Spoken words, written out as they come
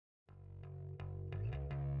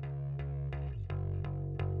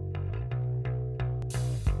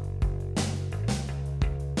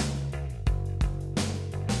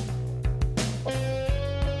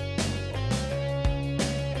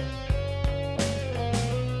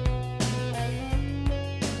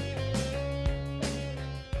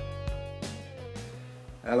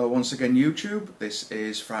Hello once again YouTube, this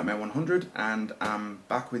is Frightmare100 and I'm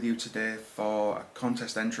back with you today for a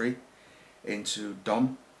contest entry into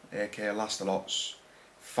Dom, aka Lastalot's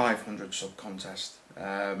 500 sub contest.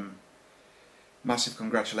 Massive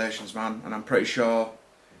congratulations man, and I'm pretty sure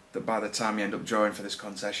that by the time you end up drawing for this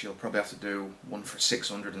contest you'll probably have to do one for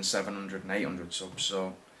 600 and 700 and 800 subs,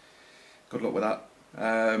 so good luck with that.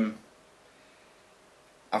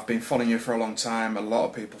 I've been following you for a long time, a lot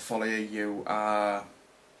of people follow you,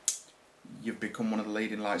 you've become one of the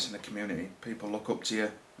leading lights in the community. People look up to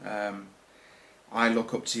you. I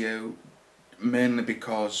look up to you mainly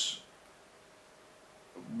because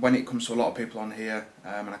when it comes to a lot of people on here,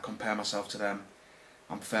 and I compare myself to them,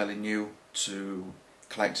 I'm fairly new to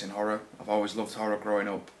collecting horror. I've always loved horror growing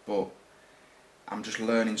up, but I'm just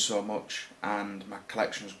learning so much and my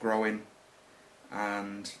collection's growing,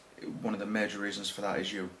 and one of the major reasons for that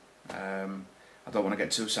is you. I don't want to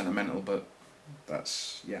get too sentimental, but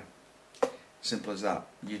that's, yeah, simple as that.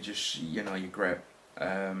 You just, you know, you're great.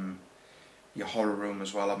 Your horror room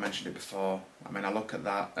as well, I've mentioned it before. I mean, I look at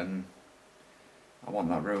that and I want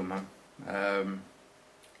that room, man.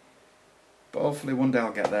 But hopefully one day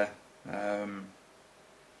I'll get there.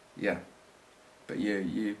 Yeah, but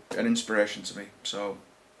you're an inspiration to me, so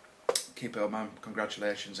keep it up, man.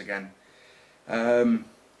 Congratulations again.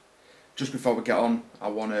 Just before we get on, I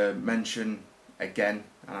want to mention again,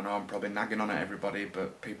 and I know I'm probably nagging on at everybody,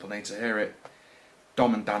 but people need to hear it.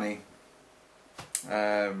 Dom and Danny,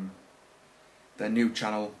 their new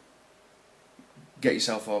channel, get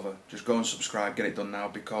yourself over. Just go and subscribe, get it done now,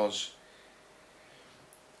 because,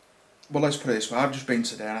 well, let's put it this way, I've just been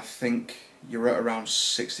today and I think you're at around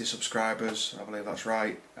 60 subscribers, I believe that's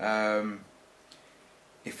right.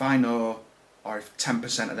 If I know, or if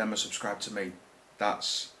 10% of them are subscribed to me,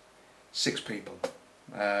 that's 6 people.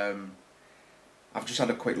 I've just had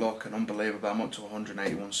a quick look and unbelievable, I'm up to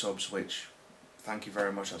 181 subs, which, thank you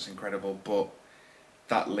very much, that's incredible, but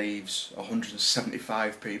that leaves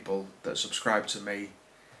 175 people that subscribe to me.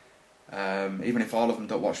 Even if all of them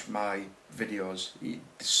don't watch my videos, there's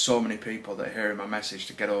so many people that are hearing my message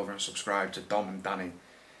to get over and subscribe to Dom and Danny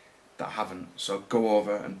that haven't, so go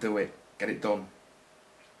over and do it, get it done,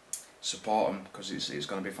 support them, because it's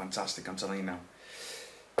going to be fantastic, I'm telling you now.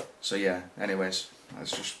 So yeah, anyways,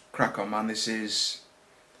 let's just crack on, man. This is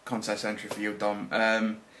contest entry for you, Dom.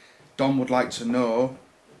 Dom would like to know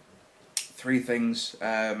 3 things: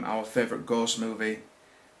 our favourite ghost movie,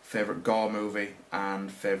 favourite gore movie,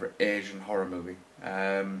 and favourite Asian horror movie.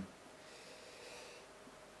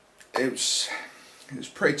 It was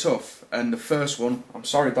pretty tough, and the first one, I'm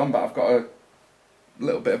sorry Dom, but I've got a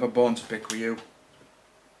little bit of a bone to pick with you.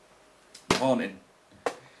 Haunting.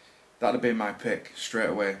 That'd have been my pick straight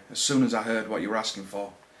away. As soon as I heard what you were asking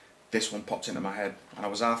for, this one popped into my head, and I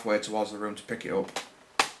was halfway towards the room to pick it up,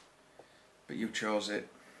 but you chose it.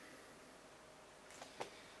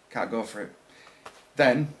 Can't go for it.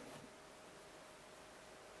 Then,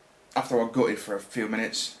 after I gutted for a few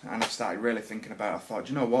minutes and I started really thinking about it, I thought,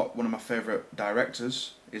 you know what, one of my favourite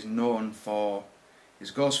directors is known for his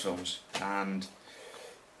ghost films, and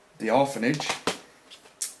The Orphanage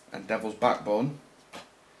and Devil's Backbone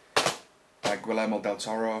by Guillermo del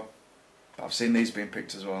Toro, but I've seen these being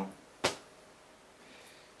picked as well.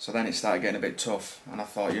 So then it started getting a bit tough, and I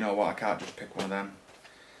thought, you know what, I can't just pick one of them.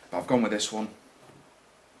 But I've gone with this one,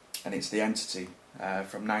 and it's The Entity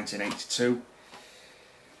from 1982.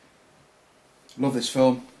 Love this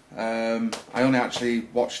film. I only actually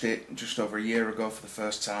watched it just over a year ago for the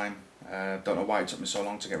first time. Don't know why it took me so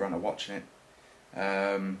long to get around to watching it.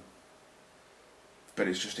 But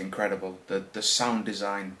it's just incredible. The sound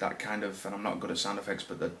design, that kind of, and I'm not good at sound effects,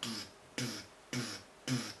 but the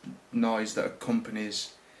noise that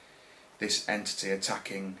accompanies this entity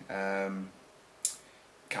attacking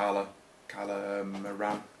Carla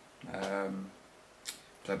Moran,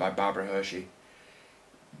 played by Barbara Hershey.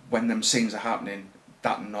 When them scenes are happening,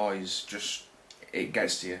 that noise just, it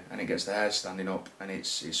gets to you, and it gets the hair standing up, and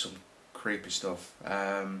it's some creepy stuff.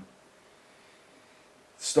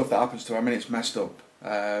 Stuff that happens to her, I mean, it's messed up,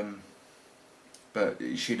 but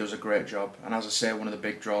she does a great job. And as I say, one of the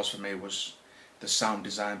big draws for me was the sound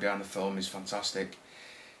design behind the film is fantastic.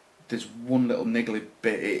 There's one little niggly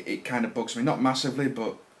bit, it kind of bugs me, not massively,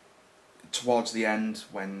 but towards the end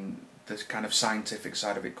when the kind of scientific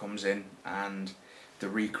side of it comes in and they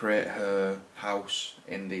recreate her house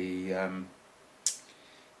in the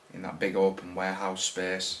in that big open warehouse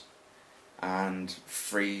space and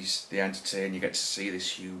freeze the entity, and you get to see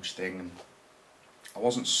this huge thing, and I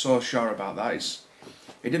wasn't so sure about that.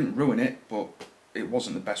 It didn't ruin it, but it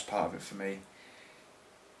wasn't the best part of it for me.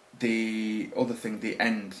 The other thing, the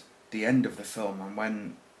end, the end of the film, and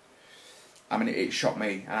when, I mean, it shocked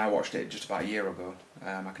me, and I watched it just about a year ago.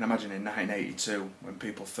 I can imagine in 1982, when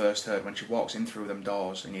people first heard, when she walks in through them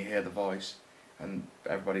doors and you hear the voice, and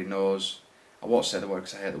everybody knows, I won't say the word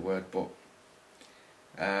because I hate the word, but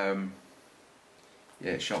yeah,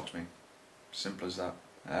 it shocked me. Simple as that.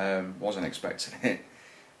 Wasn't expecting it.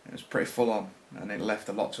 It was pretty full on, and it left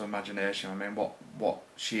a lot to imagination. I mean, what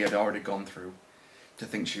she had already gone through, to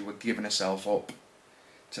think she were giving herself up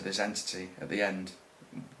to this entity at the end,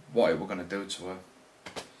 what it were going to do to her.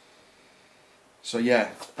 So yeah,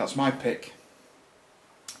 that's my pick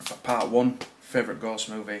for part 1, favourite ghost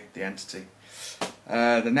movie, The Entity.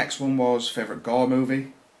 The next one was favourite gore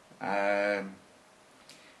movie. Yeah,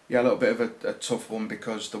 a little bit of a tough one,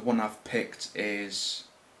 because the one I've picked it's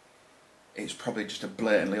probably just a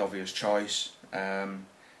blatantly obvious choice. I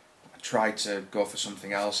tried to go for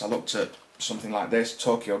something else. I looked at something like this,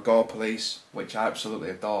 Tokyo Gore Police, which I absolutely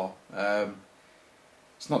adore.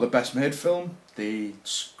 It's not the best made film. The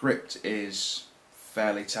script is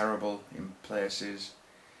fairly terrible in places.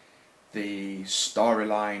 The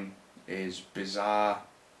storyline is bizarre.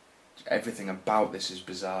 Everything about this is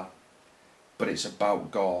bizarre. But it's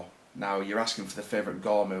about gore. Now, you're asking for the favourite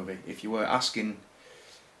gore movie. If you were asking,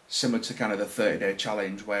 similar to kind of the 30-day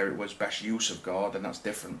challenge where it was best use of gore, then that's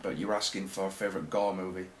different. But you're asking for a favourite gore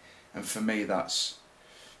movie. And for me, that's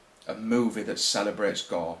a movie that celebrates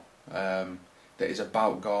gore. That is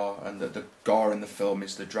about gore, and that the gore in the film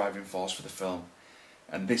is the driving force for the film.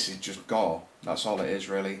 And this is just gore. That's all it is,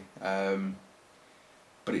 really.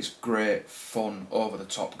 But it's great, fun,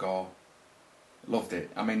 over-the-top gore. Loved it.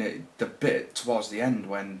 I mean, the bit towards the end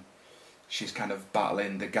when she's kind of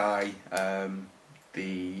battling the guy,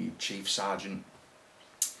 the chief sergeant,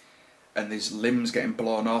 and his limbs getting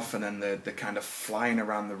blown off, and then they're kind of flying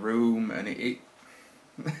around the room, and it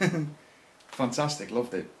fantastic.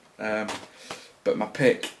 Loved it. But my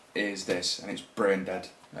pick is this, and it's Brain Dead.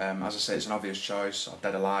 As I say, it's an obvious choice, or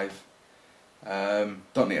Dead Alive.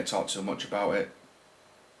 Don't need to talk too much about it.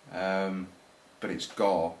 But it's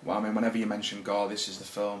gore. Well, I mean, whenever you mention gore, this is the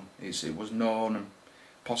film. It was known, and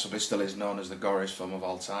possibly still is known, as the goriest film of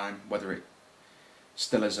all time. Whether it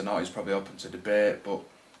still is or not is probably open to debate, but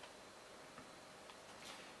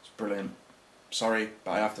it's brilliant. Sorry,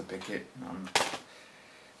 but I have to pick it.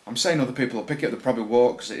 I'm saying other people will pick it, they probably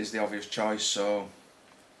won't, because it is the obvious choice, so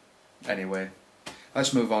anyway,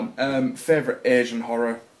 let's move on. Favourite Asian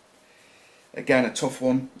horror? Again, a tough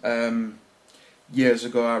one. Years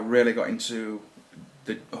ago I really got into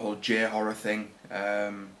the whole J-horror thing.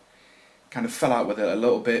 Kind of fell out with it a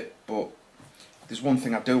little bit, but there's one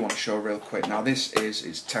thing I do want to show real quick. Now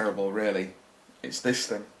it's terrible, really. It's this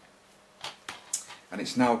thing. And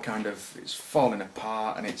it's now kind of, it's falling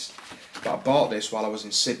apart, and but I bought this while I was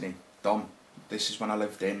in Sydney, Dom. This is when I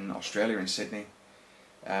lived in Australia, in Sydney.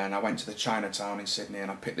 And I went to the Chinatown in Sydney and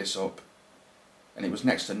I picked this up. And it was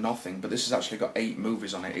next to nothing, but this has actually got 8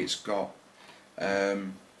 movies on it. It's got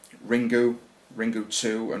Ringu, Ringu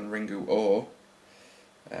 2 and Ringu O,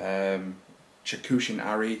 Chakushin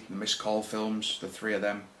Ari, the Miss Call films, the 3 of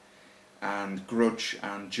them, and Grudge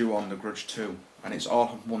and Ju-on, the Grudge 2. And it's all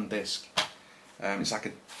on one disc. It's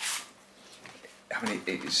like I mean,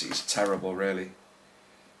 it's terrible, really.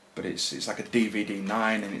 But it's like a DVD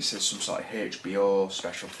 9, and it says some sort of HBO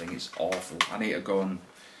special thing. It's awful. I need to go and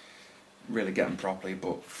really get them properly,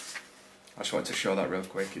 but I just wanted to show that real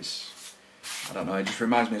quick. I don't know, it just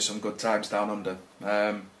reminds me of some good times down under.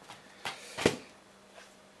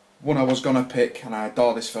 One I was gonna pick, and I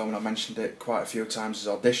adore this film, and I mentioned it quite a few times, is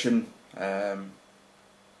Audition, but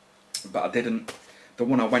I didn't. The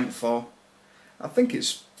one I went for, I think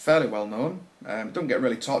it's fairly well known. It don't get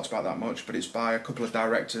really talked about that much, but it's by a couple of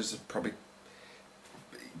directors that probably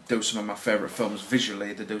do some of my favourite films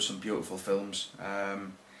visually. They do some beautiful films,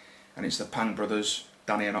 and it's the Pang brothers,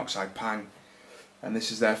 Danny and Oxide Pang, and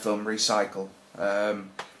this is their film Recycle.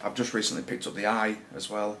 I've just recently picked up The Eye as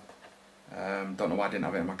well. Don't know why I didn't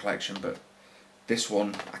have it in my collection, but this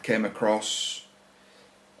one I came across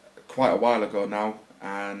quite a while ago now,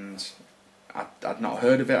 and I'd not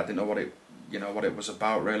heard of it. I didn't know what it was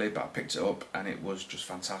about, really, but I picked it up and it was just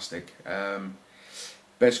fantastic.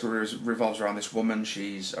 Basically revolves around this woman.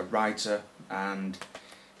 She's a writer, and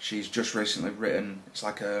she's just recently written, it's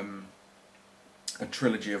like a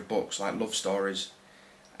trilogy of books, like love stories,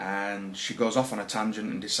 and she goes off on a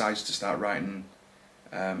tangent and decides to start writing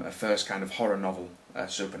a first kind of horror novel, a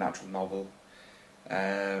supernatural novel,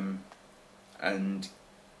 and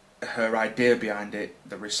her idea behind it,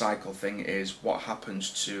 the recycle thing, is what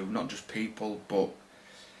happens to not just people but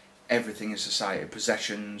everything in society,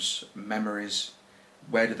 possessions, memories.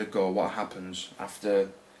 Where do they go? What happens after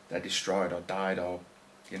they're destroyed or died, or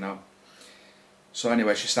you know. So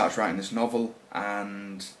anyway, she starts writing this novel,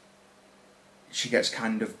 and she gets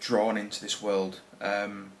kind of drawn into this world.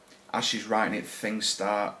 As she's writing it, things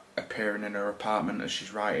start appearing in her apartment as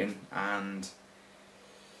she's writing, and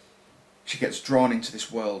she gets drawn into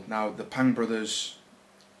this world. Now, the Pang brothers,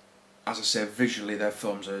 as I say, visually their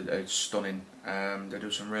films are stunning. They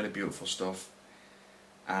do some really beautiful stuff,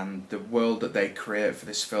 and the world that they create for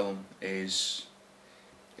this film is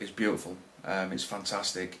beautiful. It's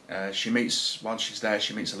fantastic. While she's there,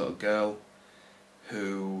 she meets a little girl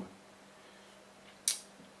who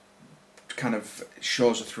kind of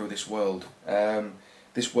shows her through this world.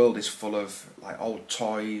 This world is full of like old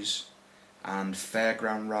toys and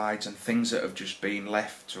fairground rides and things that have just been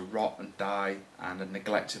left to rot and die and are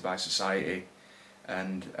neglected by society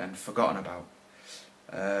and forgotten about.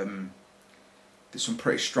 There's some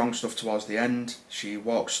pretty strong stuff towards the end. She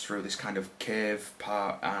walks through this kind of cave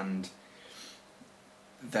part, and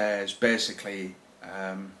there's basically,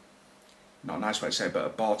 not a nice way to say it, but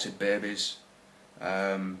aborted babies,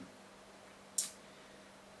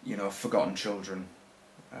 you know, forgotten children,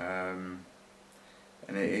 and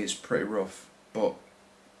it is pretty rough. But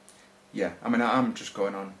yeah, I mean, I'm just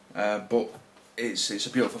going on, but it's a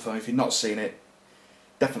beautiful film. If you've not seen it,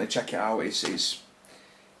 definitely check it out. It's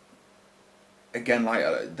again,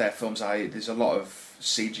 like their films, there's a lot of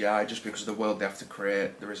CGI just because of the world they have to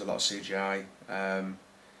create. There is a lot of CGI,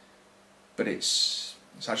 but it's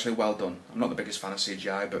actually well done. I'm not the biggest fan of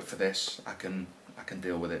CGI, but for this, I can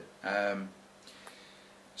deal with it.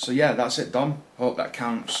 So yeah, that's it, Dom. Hope that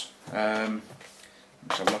counts.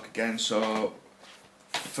 Let's have a look again. So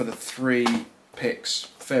for the 3 picks,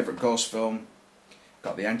 favourite ghost film,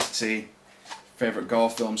 got The Entity. Favourite gore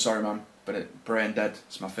film, sorry man, but Brain Dead,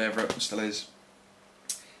 it's my favourite, it still is.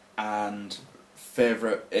 And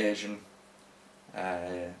favourite Asian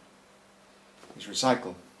is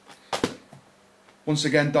Recycle. Once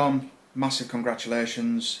again, Dom, massive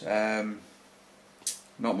congratulations.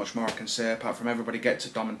 Not much more I can say apart from everybody get to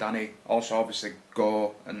Dom and Danny. Also, obviously,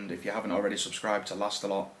 go, and if you haven't already, subscribe to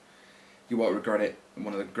Lastalot. You won't regret it.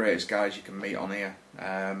 One of the greatest guys you can meet on here.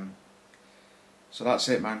 So that's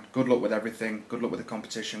it, man. Good luck with everything. Good luck with the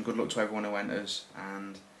competition. Good luck to everyone who enters,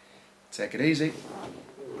 and take it easy.